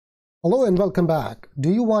Hello and welcome back. Do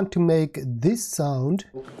you want to make this sound?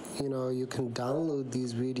 You can download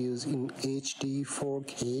these videos in HD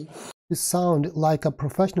 4K. To sound like a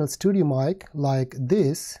professional studio mic like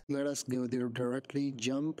this. Let us go there directly,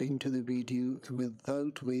 jump into the video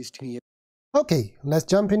without wasting your Okay, let's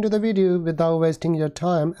jump into the video without wasting your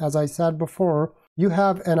time. As I said before, you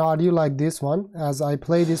have an audio like this one as I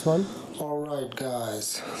play this one. Alright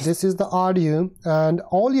guys, this is the audio and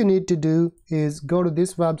all you need to do is go to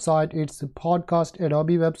this website. It's the podcast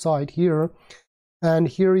Adobe website here, and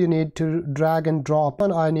here you need to drag and drop,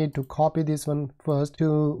 and I need to copy this one first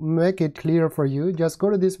to make it clear for you. Just go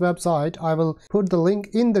to this website. I will put the link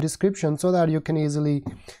in the description so that you can easily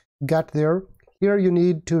get there. Here you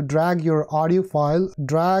need to drag your audio file,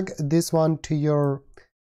 drag this one to your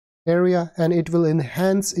area, and it will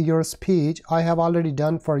enhance your speech. I have already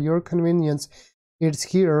done for your convenience. It's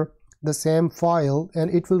here, the same file, and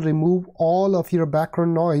it will remove all of your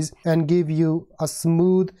background noise and give you a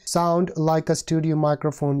smooth sound like a studio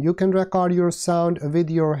microphone. You can record your sound with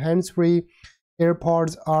your hands-free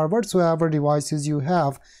AirPods or whatsoever devices you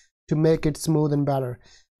have to make it smooth and better.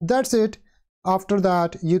 That's it. After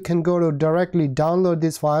that, you can go to directly download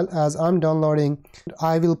this file as I'm downloading.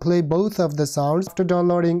 I will play both of the sounds. After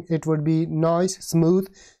downloading, it would be nice, smooth,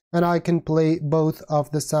 and I can play both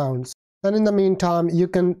of the sounds. And in the meantime, you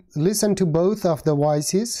can listen to both of the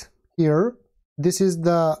voices here. This is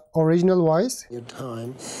the original voice. Your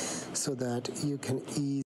time so that you can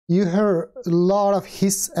ease. You hear a lot of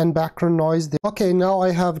hiss and background noise there. Okay, now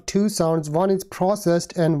I have two sounds. One is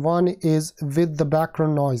processed and one is with the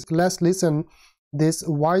background noise. Let's listen this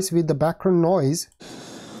voice with the background noise.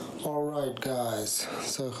 Alright guys,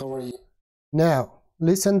 so how are you? Now,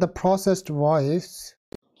 listen the processed voice.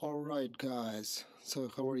 Alright guys,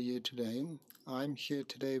 so how are you today? I'm here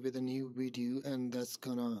today with a new video, and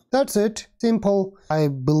that's it. Simple. I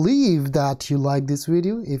believe that you liked this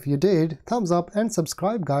video. If you did, thumbs up and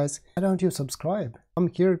subscribe, guys. Why don't you subscribe? I'm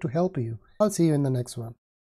here to help you. I'll see you in the next one.